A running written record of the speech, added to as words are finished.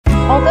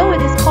Although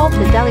it is called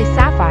the Delhi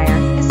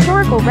Sapphire,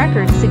 historical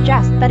records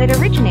suggest that it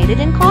originated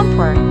in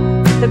Kanpur.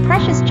 The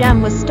precious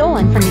gem was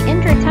stolen from the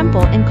Indra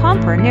temple in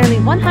Kanpur nearly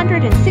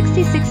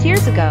 166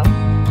 years ago.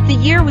 The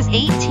year was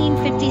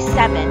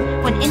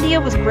 1857, when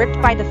India was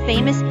gripped by the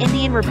famous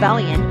Indian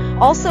Rebellion,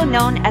 also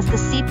known as the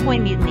Sepoy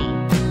Mutiny.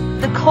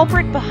 The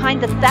culprit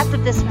behind the theft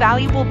of this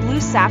valuable blue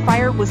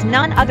sapphire was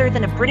none other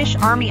than a British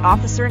Army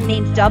officer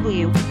named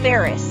W.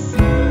 Ferris.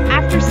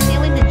 After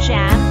stealing the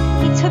gem,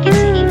 he took it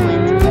to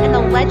England, and the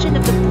legend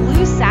of the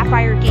blue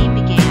sapphire game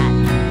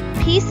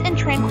began. Peace and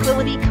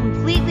tranquility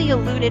completely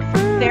eluded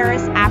from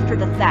Ferris after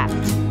the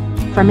theft.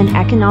 From an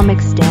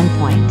economic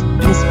standpoint,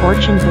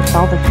 misfortune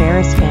befell the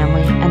Ferris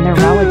family and their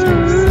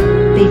relatives.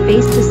 They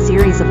faced a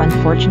series of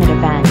unfortunate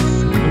events,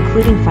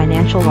 including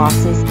financial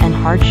losses and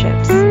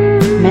hardships.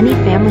 Many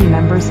family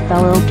members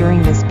fell ill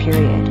during this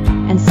period,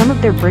 and some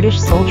of their British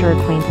soldier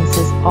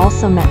acquaintances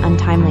also met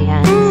untimely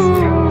ends.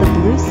 The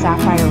blue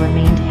sapphire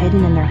remained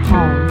hidden in their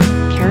home,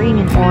 carrying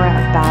an aura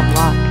of bad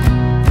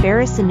luck.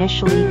 Ferris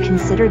initially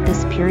considered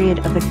this period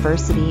of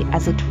adversity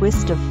as a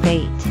twist of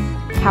fate.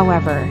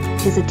 However,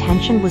 his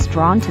attention was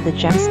drawn to the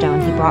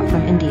gemstone he brought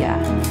from India,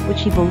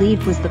 which he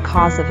believed was the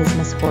cause of his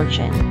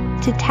misfortune.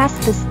 To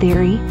test this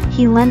theory,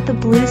 he lent the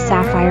blue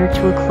sapphire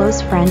to a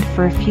close friend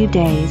for a few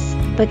days,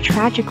 but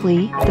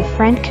tragically, the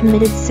friend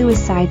committed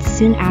suicide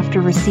soon after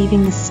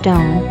receiving the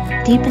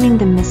stone, deepening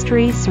the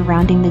mystery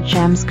surrounding the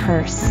gem's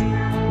curse.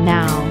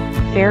 Now,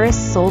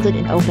 Ferris sold it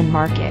in open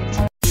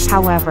market.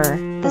 However,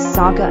 the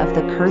saga of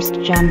the cursed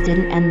gem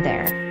didn't end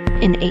there.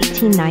 In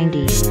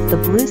 1890, the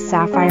blue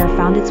sapphire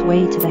found its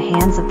way to the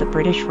hands of the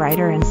British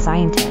writer and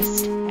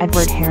scientist,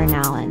 Edward Heron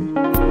Allen.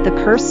 The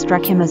curse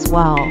struck him as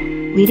well,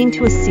 leading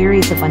to a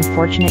series of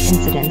unfortunate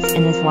incidents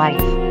in his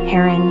life.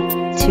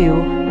 Heron, too,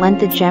 lent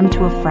the gem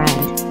to a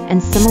friend,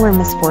 and similar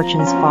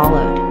misfortunes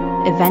followed.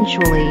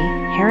 Eventually,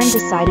 Heron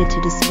decided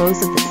to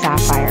dispose of the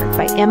sapphire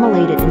by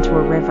immolating it into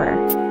a river,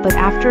 but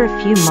after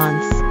a few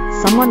months,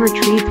 someone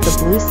retrieved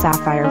the blue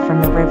sapphire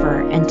from the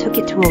river and took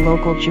it to a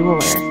local jeweler.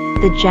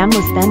 The gem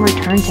was then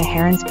returned to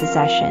Heron's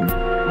possession,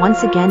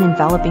 once again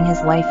enveloping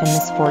his life in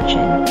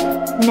misfortune.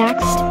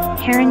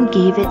 Next, Heron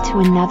gave it to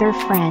another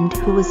friend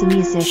who was a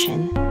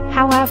musician.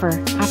 However,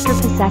 after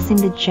possessing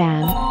the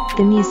gem,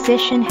 the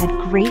musician had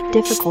great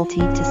difficulty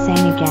to sing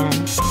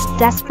again.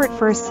 Desperate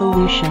for a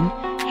solution,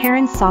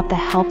 Heron sought the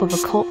help of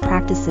occult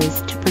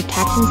practices to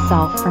protect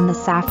himself from the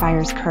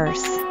sapphire's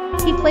curse.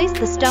 He placed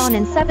the stone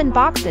in 7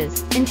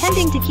 boxes,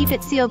 intending to keep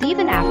it sealed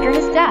even after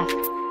his death.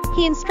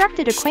 He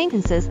instructed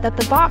acquaintances that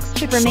the box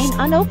should remain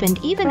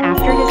unopened even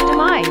after his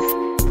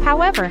demise.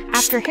 However,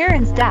 after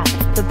Heron's death,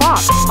 the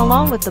box,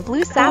 along with the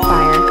blue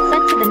sapphire,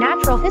 sent to the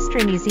Natural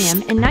History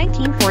Museum in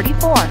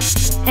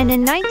 1944. And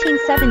in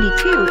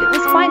 1972 it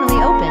was finally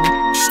opened.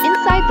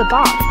 Inside the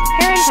box,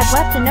 Heron had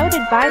left a note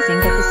advising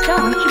that the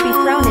stone should be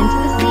thrown into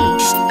the sea.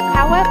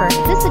 However,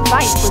 this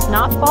advice was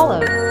not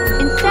followed.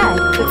 Instead,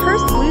 the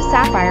cursed blue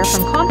sapphire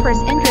from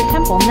Kanpur's Indra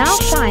temple now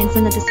shines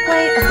in the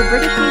display of the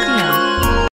British Museum.